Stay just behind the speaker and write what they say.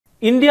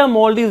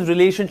India-Maldives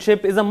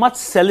relationship is a much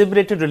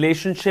celebrated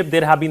relationship.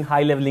 There have been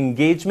high-level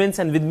engagements,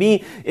 and with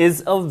me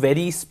is a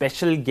very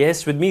special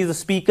guest. With me is the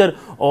Speaker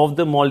of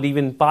the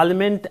Maldives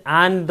Parliament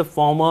and the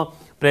former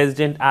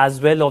President as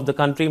well of the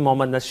country,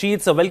 Mohamed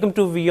Nasheed. So welcome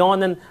to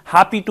WION and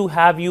happy to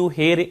have you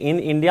here in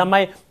India.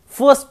 My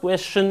first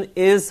question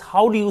is,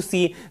 how do you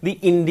see the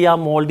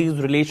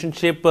India-Maldives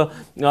relationship?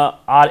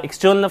 Our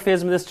External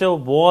Affairs Minister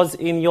was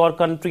in your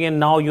country and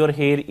now you're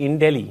here in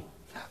Delhi.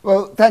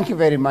 Well, thank you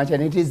very much,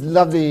 and it is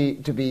lovely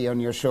to be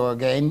on your show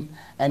again,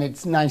 and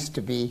it's nice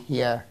to be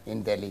here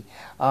in Delhi.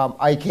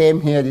 I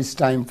came here this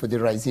time for the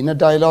Raisina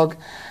Dialogue,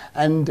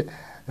 and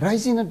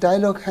Raisina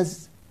Dialogue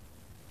has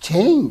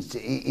changed.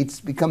 It's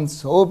become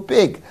so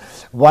big.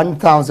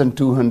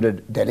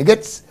 1,200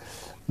 delegates,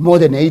 more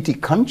than 80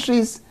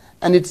 countries,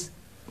 and it's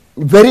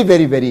very,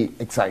 very, very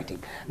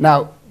exciting.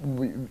 Now,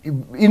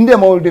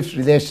 India-Maldives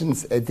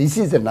relations, this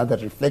is another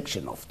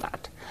reflection of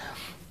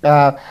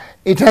that.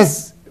 It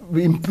has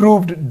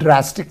improved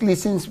drastically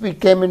since we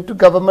came into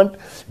government.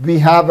 We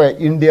have an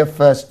India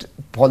first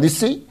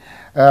policy.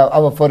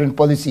 Our foreign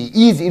policy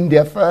is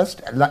India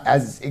first,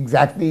 as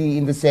exactly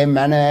in the same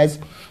manner as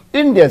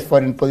India's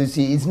foreign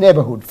policy is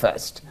neighborhood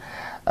first.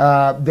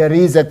 There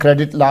is a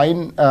credit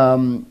line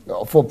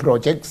for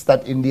projects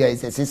that India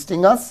is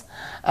assisting us,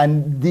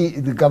 and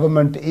the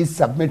government is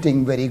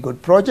submitting very good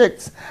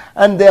projects,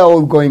 and they are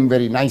all going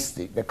very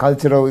nicely. The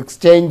cultural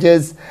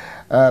exchanges,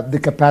 the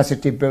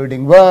capacity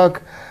building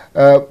work,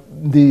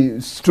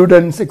 the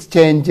students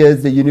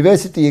exchanges, the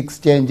university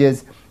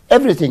exchanges,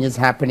 everything is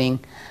happening,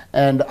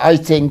 and I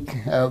think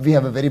we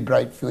have a very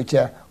bright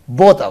future,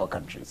 both our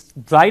countries.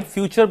 Bright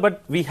future,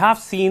 but we have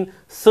seen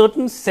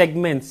certain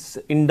segments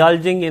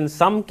indulging in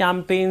some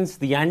campaigns,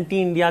 the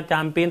anti-India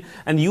campaign,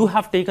 and you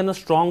have taken a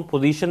strong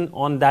position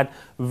on that.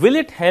 Will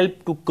it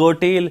help to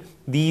curtail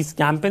these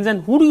campaigns,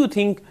 and who do you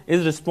think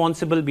is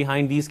responsible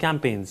behind these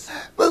campaigns?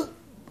 Well,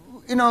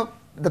 you know,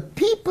 the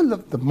people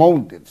of the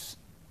Maldives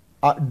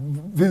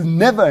will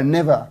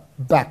never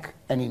back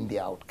an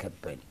India out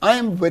campaign. I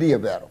am very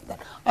aware of that.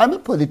 I'm a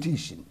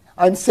politician.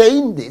 I'm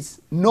saying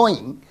this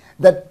knowing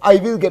that I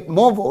will get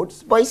more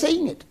votes by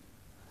saying it.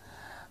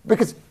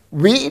 Because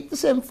we eat the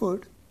same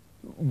food,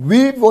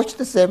 we watch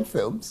the same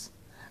films,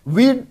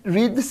 we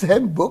read the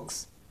same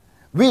books,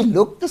 we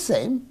look the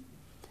same.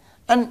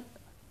 And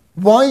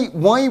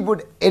why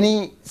would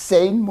any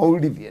sane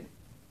Maldivian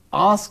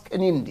ask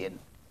an Indian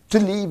to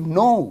leave?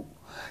 No.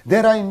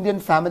 There are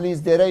Indian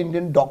families, there are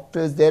Indian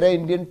doctors, there are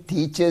Indian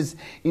teachers,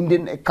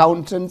 Indian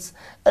accountants,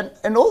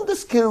 and all the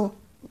skill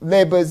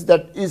labours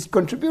that is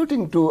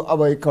contributing to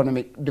our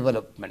economic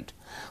development.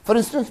 For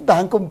instance,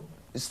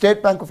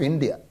 State Bank of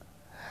India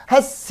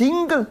has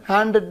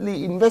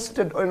single-handedly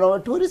invested in our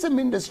tourism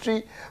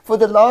industry for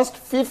the last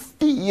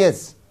 50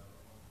 years.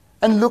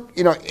 And look,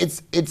 you know,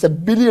 it's a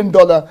billion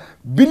dollar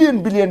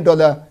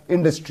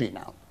industry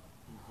now.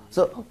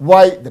 So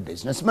why the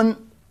businessman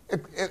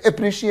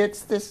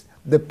appreciates this?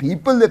 The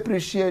people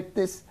appreciate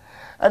this,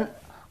 and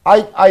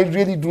I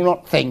really do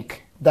not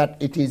think that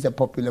it is a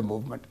popular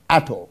movement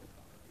at all.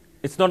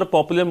 It's not a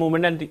popular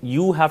movement, and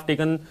you have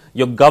taken,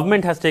 your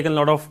government has taken a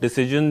lot of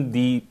decisions.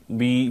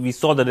 We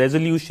saw the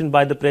resolution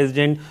by the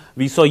president.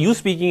 We saw you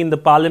speaking in the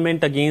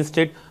parliament against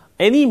it.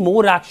 Any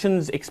more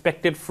actions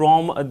expected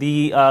from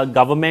the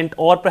government,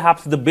 or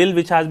perhaps the bill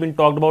which has been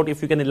talked about,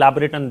 if you can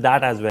elaborate on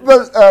that as well?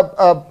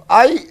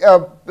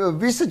 Well,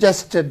 we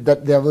suggested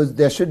that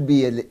there should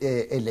be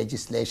a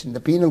legislation. The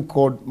penal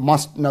code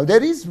must, now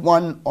there is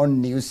one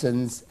on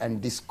nuisance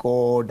and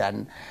discord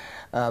and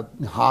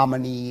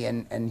harmony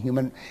and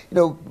human, you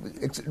know,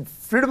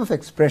 freedom of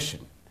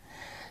expression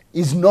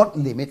is not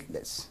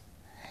limitless.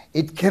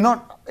 It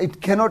cannot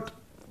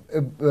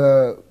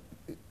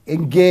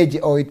engage,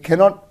 or it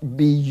cannot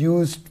be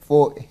used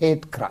for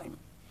hate crime.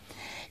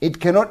 It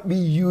cannot be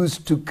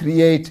used to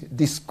create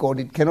discord.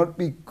 It cannot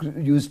be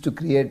used to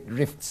create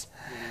rifts.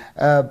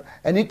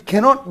 And it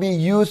cannot be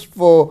used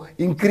for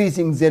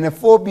increasing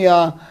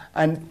xenophobia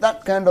and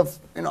that kind of,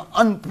 you know,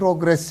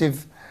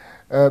 unprogressive,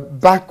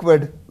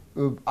 backward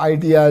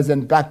ideas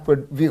and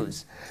backward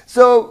views.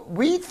 So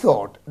we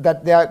thought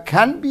that there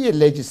can be a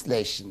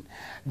legislation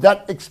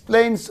that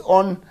explains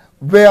on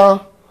where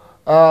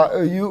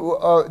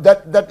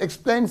that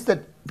explains that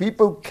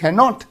people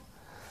cannot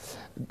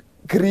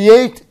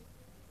create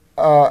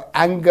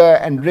anger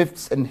and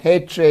rifts and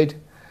hatred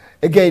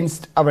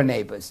against our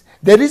neighbors.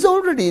 There is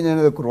already in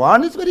the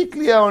Quran, it's very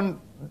clear on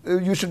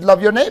you should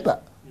love your neighbor.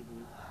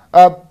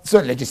 So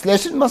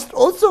legislation must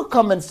also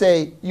come and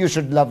say you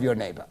should love your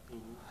neighbor.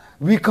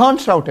 We can't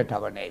shout at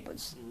our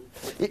neighbors.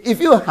 If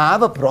you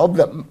have a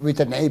problem with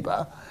a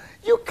neighbor,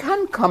 you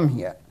can come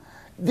here.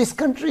 This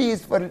country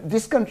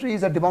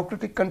is a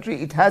democratic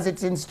country. It has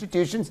its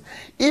institutions.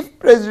 If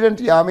President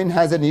Yameen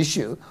has an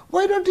issue,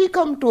 why don't he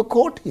come to a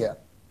court here?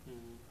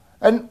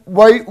 And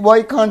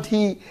why can't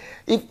he,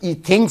 if he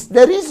thinks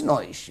there is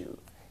no issue,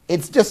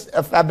 it's just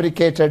a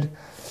fabricated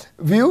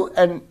view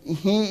and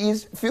he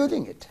is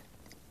fueling it.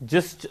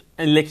 Just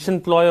an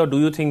election ploy, or do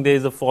you think there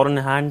is a foreign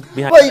hand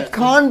behind? Well, it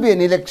can't be an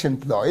election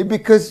ploy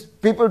because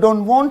people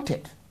don't want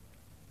it.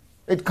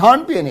 It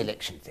can't be an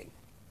election thing.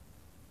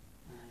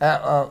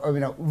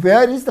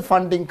 Where is the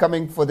funding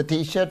coming for the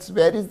T-shirts?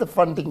 Where is the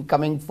funding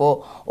coming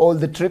for all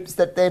the trips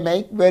that they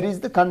make? Where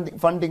is the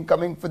funding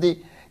coming for the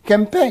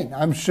campaign?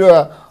 I'm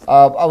sure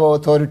our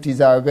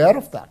authorities are aware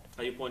of that.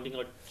 Are you pointing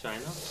out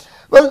China?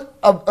 Well,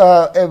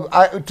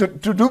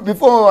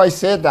 before I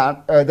say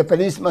that, the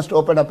police must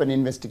open up an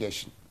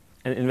investigation.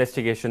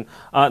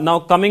 Now,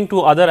 coming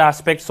to other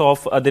aspects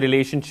of the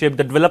relationship,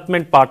 the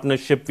development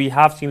partnership, we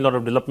have seen a lot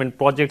of development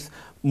projects,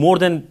 more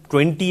than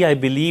 20, I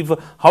believe.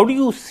 How do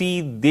you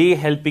see they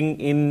helping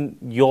in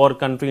your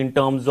country in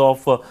terms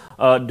of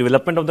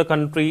development of the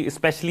country,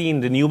 especially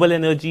in renewable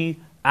energy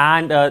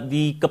and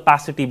the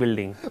capacity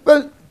building?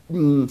 Well,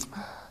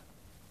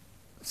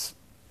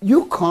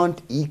 you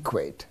can't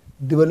equate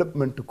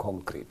development to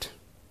concrete.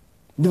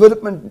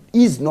 Development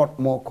is not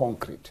more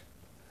concrete.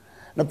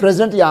 Now,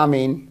 President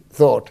Yameen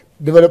thought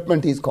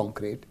development is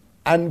concrete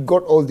and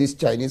got all this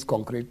Chinese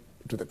concrete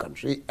to the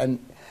country and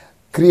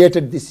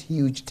created this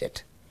huge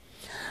debt.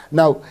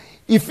 Now,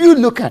 if you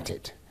look at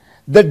it,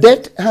 the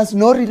debt has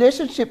no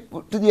relationship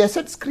to the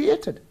assets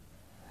created.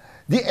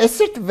 The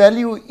asset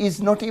value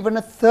is not even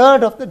a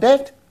third of the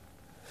debt.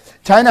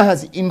 China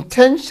has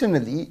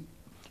intentionally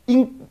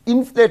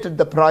inflated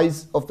the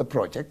price of the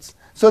projects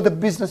so the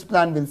business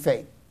plan will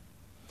fail.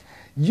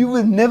 You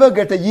will never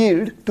get a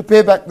yield to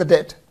pay back the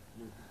debt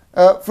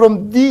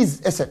from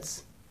these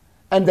assets,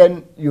 and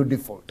then you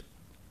default.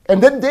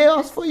 And then they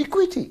ask for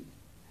equity.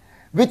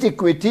 With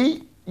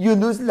equity, you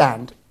lose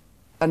land,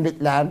 and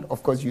with land,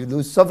 of course, you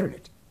lose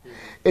sovereignty.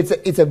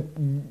 It's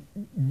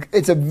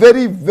a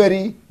very,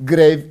 very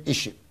grave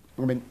issue.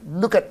 I mean,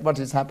 look at what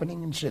is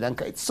happening in Sri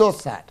Lanka. It's so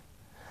sad.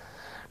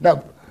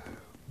 Now,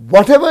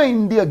 whatever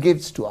India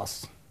gives to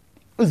us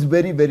is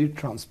very, very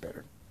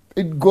transparent.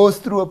 It goes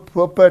through a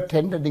proper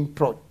tendering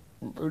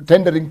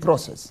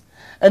process,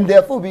 and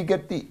therefore we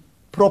get the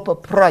proper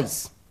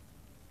price.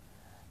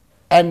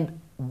 And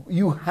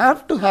you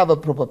have to have a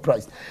proper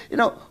price. You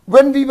know,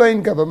 when we were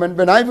in government,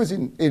 when I was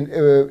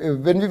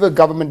when we were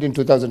government in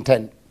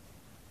 2010,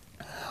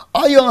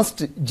 I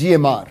asked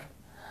GMR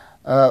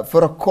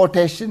for a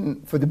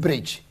quotation for the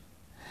bridge,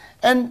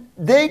 and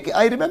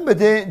I remember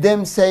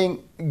them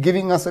saying,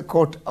 giving us a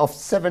quote of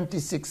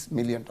 $76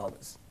 million.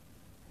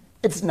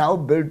 It's now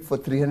built for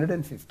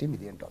 $350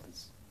 million.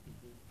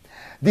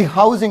 The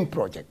housing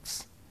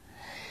projects.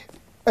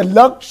 A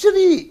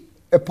luxury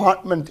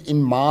apartment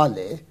in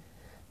Malé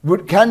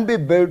can be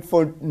built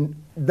for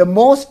the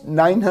most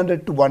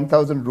 900 to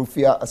 1,000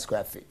 rupiah a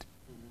square feet.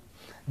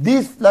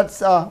 These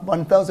flats are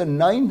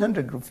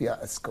 1,900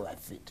 rupiah a square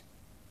feet.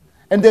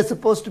 And they're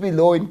supposed to be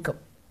low income.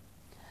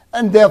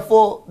 And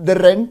therefore, the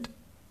rent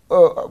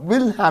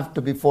will have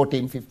to be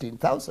 14,000,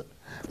 15,000.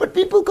 But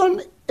people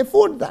can't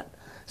afford that.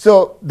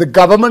 So the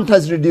government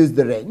has reduced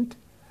the rent,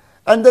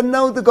 and then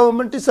now the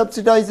government is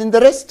subsidizing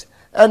the rest.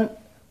 And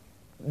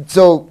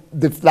so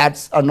the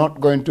flats are not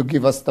going to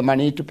give us the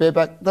money to pay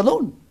back the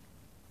loan.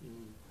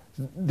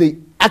 The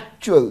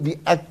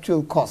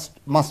actual cost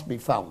must be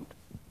found.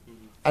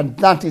 And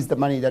that is the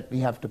money that we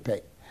have to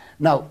pay.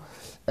 Now,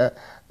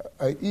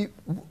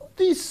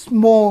 these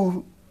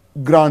small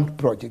grant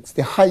projects,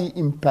 the high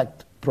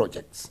impact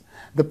projects,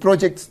 the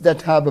projects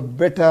that have a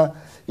better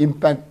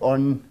impact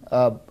on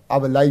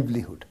our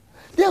livelihood,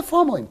 they are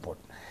far more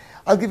important.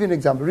 I'll give you an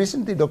example.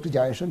 Recently, Dr.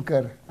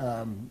 Jaishankar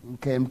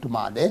came to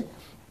Malé,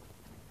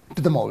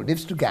 to the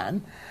Maldives, to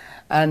GAN,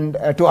 and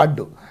to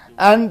Addu.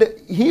 And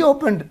he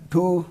opened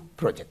two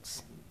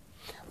projects.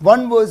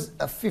 One was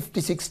a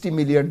 $50–60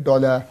 million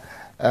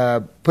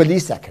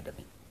police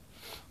academy.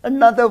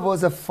 Another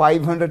was a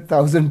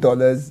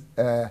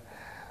 $500,000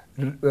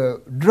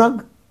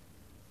 drug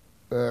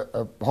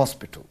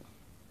hospital,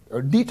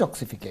 a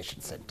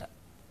detoxification center.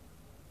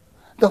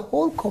 The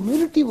whole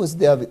community was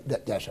there with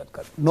that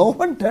Jaishankar. No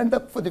one turned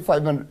up for the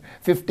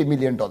 $550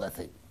 million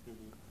thing.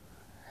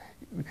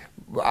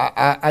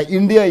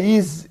 India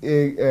is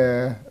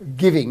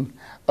giving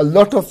a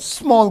lot of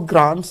small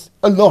grants,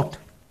 a lot.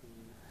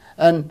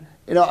 And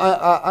you know,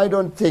 I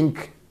don't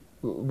think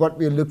what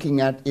we're looking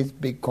at is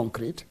big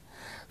concrete.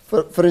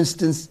 For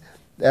instance,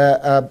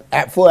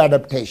 for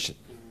adaptation.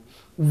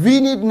 We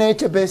need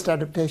nature-based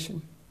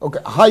adaptation. Okay,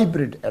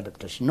 hybrid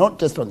adaptation, not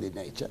just only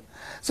nature.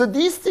 So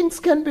these things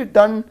can be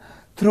done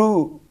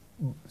through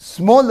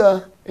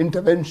smaller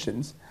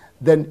interventions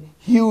than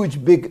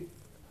huge, big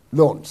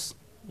loans.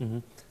 Mm-hmm.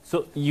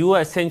 So you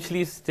are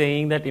essentially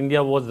saying that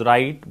India was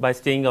right by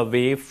staying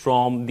away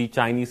from the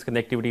Chinese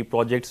connectivity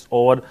projects,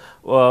 or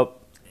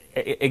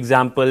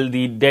example,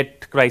 the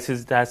debt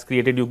crisis that has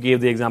created. You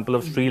gave the example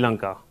of Sri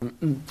Lanka.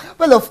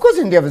 Well, of course,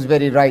 India was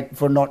very right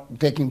for not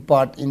taking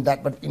part in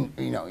that, but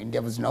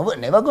India was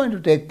never going to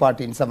take part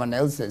in someone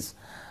else's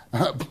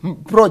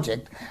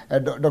project.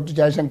 Dr.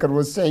 Jaishankar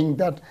was saying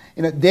that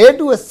they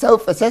do a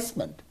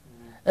self-assessment,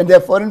 and their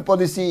foreign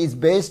policy is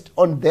based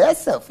on their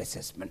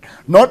self-assessment,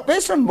 not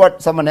based on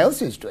what someone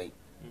else is doing.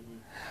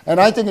 And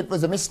I think it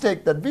was a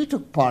mistake that we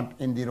took part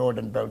in the Road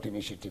and Belt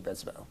Initiative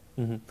as well.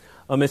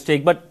 A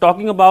mistake. But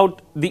talking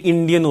about the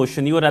Indian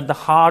Ocean, you are at the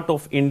heart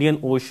of Indian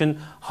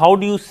Ocean. How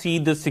do you see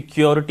the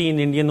security in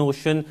Indian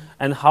Ocean,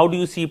 and how do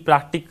you see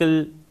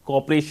practical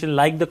cooperation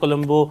like the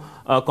Colombo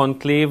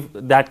conclave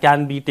that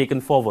can be taken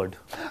forward?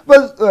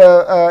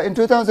 Well, in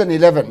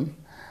 2011,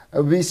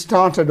 we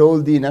started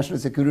all the National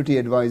Security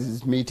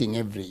Advisors meeting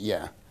every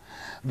year.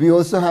 We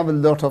also have a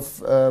lot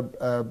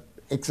of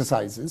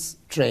exercises,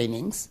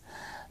 trainings,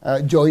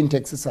 joint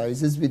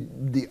exercises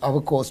with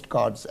our Coast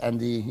Guards and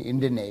the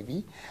Indian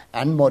Navy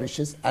and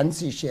Mauritius and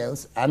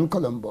Seychelles and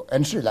Colombo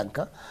and Sri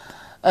Lanka.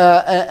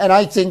 And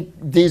I think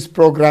these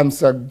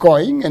programs are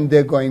going, and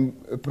they're going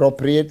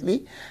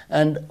appropriately,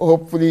 and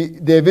hopefully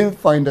they will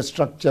find a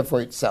structure for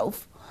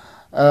itself.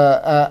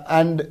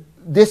 And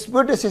this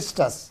would assist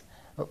us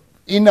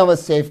in our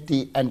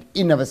safety and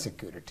in our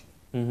security.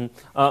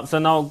 So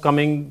now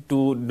coming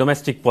to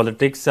domestic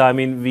politics, I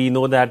mean, we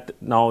know that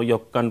now your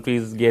country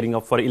is gearing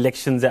up for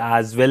elections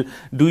as well.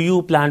 Do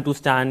you plan to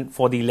stand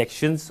for the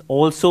elections?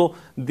 Also,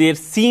 there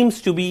seems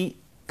to be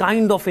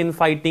kind of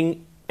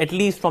infighting, at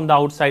least from the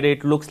outside,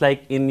 it looks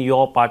like in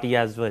your party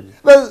as well.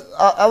 Well,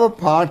 our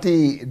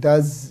party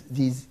does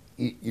these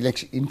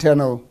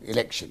internal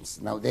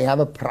elections. Now, they have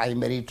a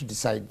primary to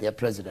decide their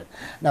president.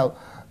 Now,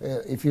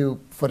 if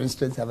you, for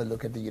instance, have a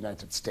look at the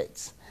United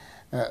States,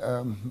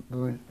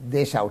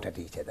 they shout at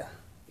each other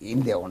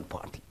in their own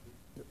party.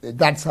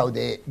 That's how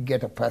they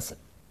get a person.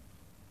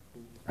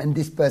 And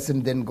this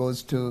person then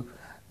goes to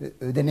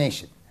the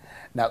nation.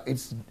 Now,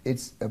 it's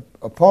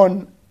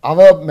upon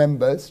our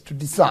members to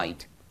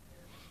decide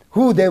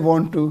who they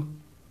want to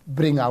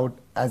bring out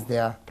as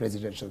their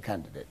presidential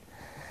candidate.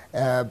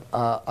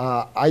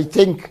 I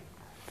think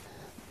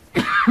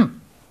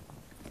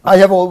I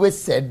have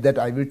always said that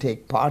I will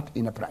take part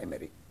in a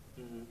primary.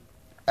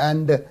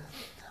 And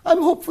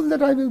I'm hopeful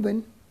that I will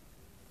win.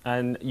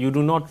 And you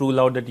do not rule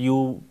out that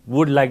you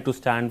would like to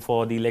stand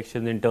for the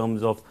election in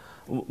terms of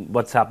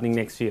what's happening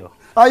next year?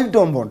 I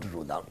don't want to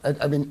rule out.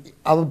 I mean,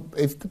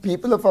 if the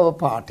people of our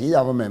party,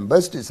 our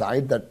members,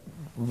 decide that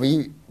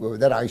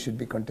that I should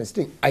be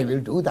contesting, I will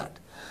do that.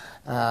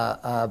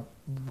 I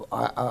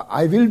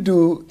will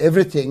do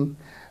everything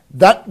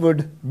that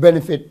would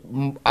benefit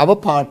our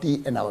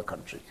party and our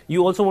country.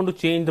 You also want to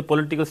change the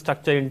political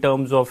structure in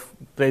terms of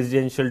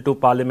presidential to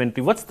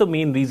parliamentary. What's the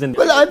main reason?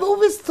 Well, I've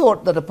always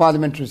thought that a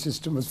parliamentary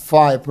system was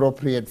far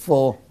appropriate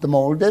for the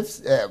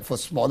Maldives, for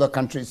smaller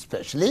countries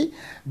especially,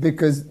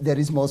 because there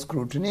is more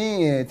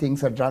scrutiny,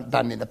 things are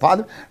done in the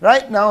parliament.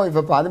 Right now, if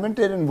a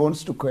parliamentarian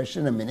wants to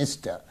question a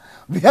minister,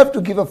 we have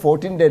to give a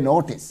 14-day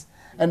notice.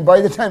 And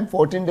by the time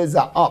 14 days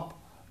are up,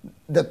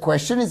 the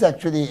question is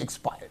actually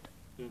expired.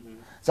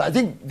 So I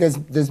think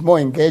there's more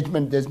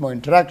engagement, there's more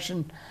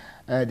interaction,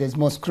 there's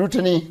more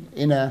scrutiny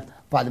in a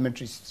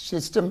parliamentary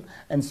system,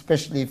 and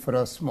especially for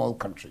a small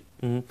country.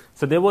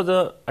 So there was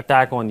an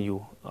attack on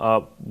you.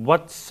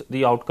 What's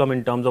the outcome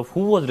in terms of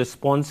who was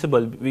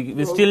responsible?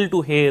 We're still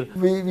to hear.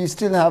 We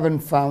still haven't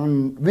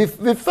found. We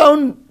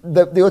found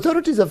the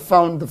authorities have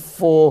found the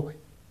 4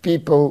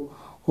 people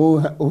who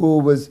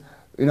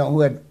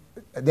had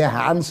their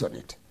hands on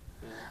it,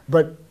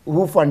 but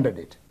who funded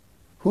it,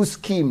 who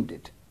schemed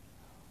it,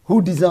 who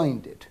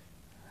designed it,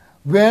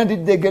 where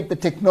did they get the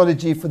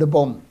technology for the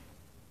bomb?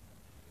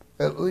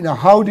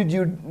 How did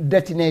you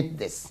detonate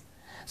this?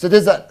 So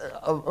there's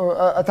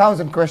a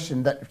thousand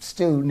questions that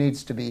still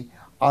needs to be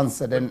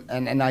answered,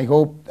 and I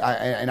hope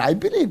and I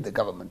believe the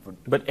government would.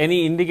 But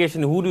any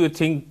indication, who do you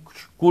think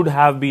could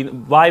have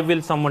been? Why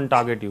will someone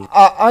target you?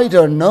 I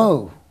don't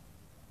know.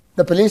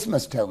 The police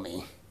must tell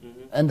me,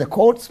 and the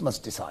courts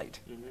must decide.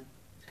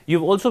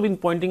 You've also been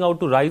pointing out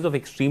to rise of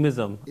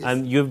extremism, yes,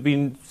 and you've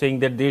been saying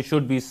that there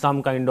should be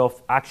some kind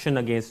of action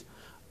against.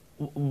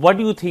 What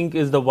do you think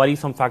is the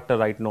worrisome factor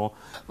right now?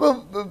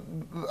 Well,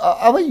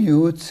 our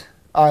youth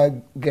are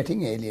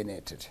getting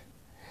alienated.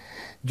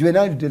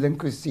 Juvenile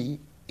delinquency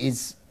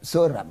is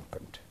so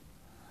rampant.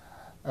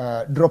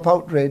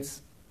 Dropout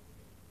rates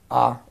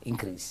are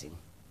increasing.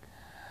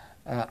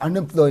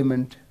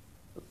 Unemployment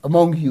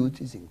among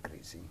youth is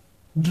increasing.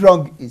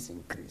 Drug is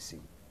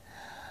increasing.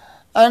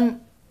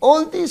 And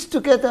all these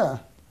together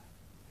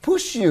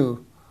push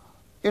you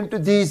into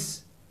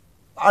these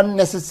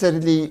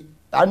unnecessary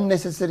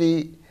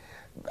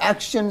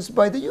actions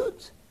by the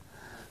youth.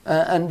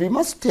 And we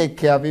must take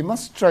care, we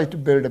must try to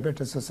build a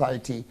better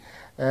society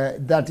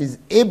that is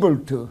able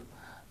to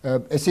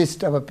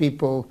assist our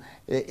people,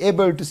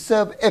 able to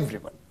serve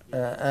everyone.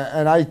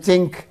 And I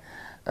think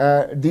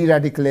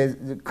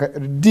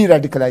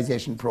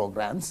de-radicalization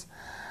programs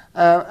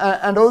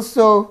and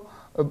also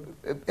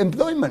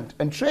employment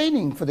and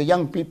training for the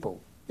young people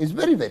is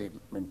very, very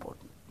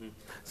important.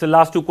 So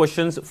last 2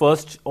 questions.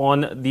 First,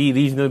 on the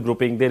regional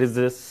grouping. There is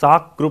the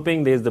SAARC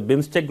grouping, there is the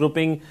BIMSTEC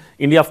grouping.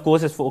 India, of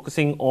course, is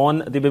focusing on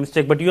the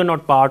BIMSTEC, but you are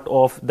not part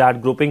of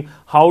that grouping.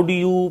 How do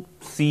you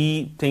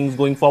see things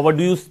going forward?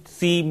 Do you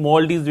see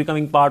Maldives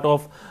becoming part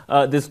of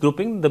this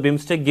grouping, the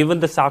BIMSTEC, given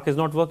the SAARC is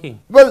not working?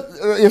 Well,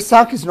 if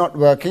SAARC is not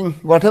working,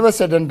 whatever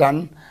said and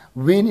done,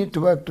 We need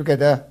to work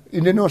together.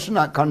 Indian Ocean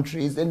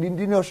countries and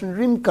Indian Ocean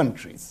Rim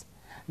countries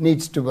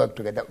needs to work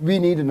together. We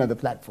need another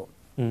platform.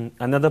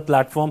 Another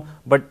platform,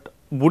 but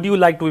would you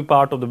like to be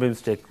part of the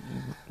BIMSTEC?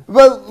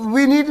 Well,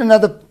 we need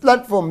another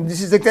platform.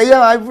 This is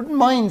I wouldn't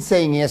mind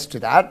saying yes to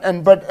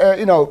that. But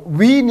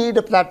we need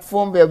a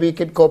platform where we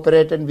can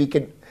cooperate and we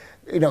can,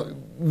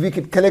 we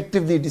can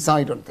collectively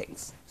decide on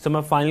things. So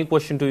my final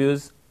question to you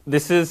is: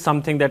 this is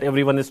something that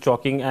everyone is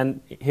talking, and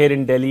here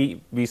in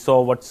Delhi, we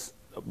saw what's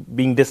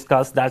being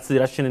discussed. That's the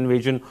Russian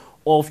invasion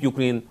of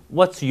Ukraine.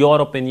 What's your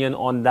opinion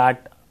on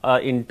that?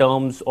 In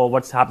terms of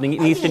what's happening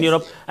in Eastern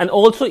Europe, and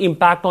also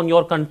impact on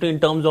your country in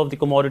terms of the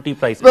commodity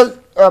prices?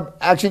 Well,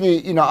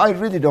 actually, I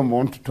really don't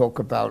want to talk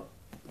about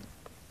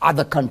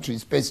other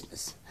countries'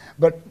 business,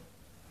 but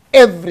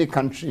every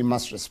country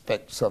must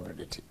respect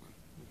sovereignty.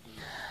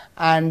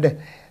 And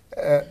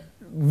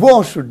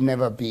war should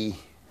never be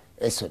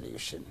a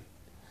solution.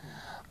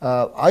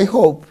 I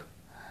hope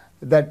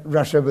that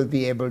Russia will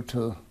be able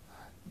to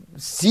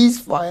cease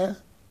fire,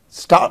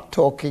 start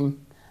talking,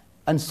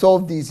 and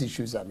solve these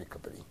issues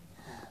amicably.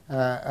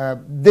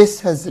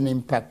 This has an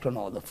impact on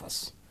all of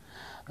us.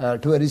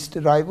 Tourist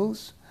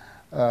arrivals,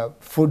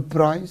 food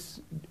price,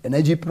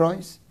 energy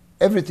price,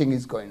 everything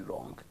is going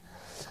wrong.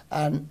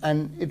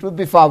 And it would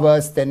be far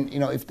worse than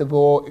if the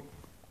war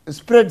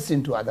spreads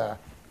into other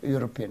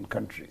European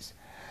countries.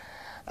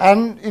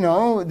 And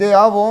they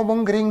are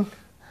warmongering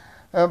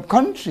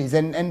countries,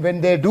 and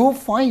when they do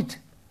fight,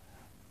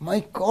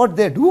 my God,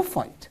 they do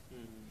fight.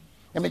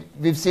 I mean,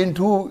 we've seen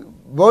two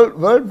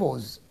world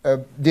wars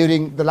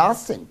during the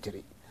last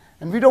century,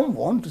 and we don't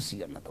want to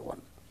see another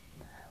one.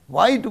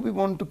 Why do we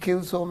want to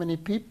kill so many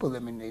people? I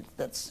mean,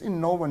 that's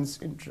in no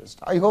one's interest.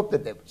 I hope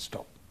that they will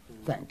stop.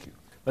 Thank you.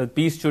 Well,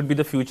 peace should be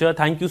the future.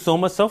 Thank you so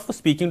much, sir, for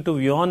speaking to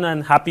WION,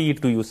 and happy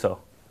Eid to you, sir.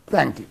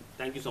 Thank you.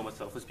 Thank you so much,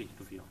 sir, for speaking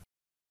to WION.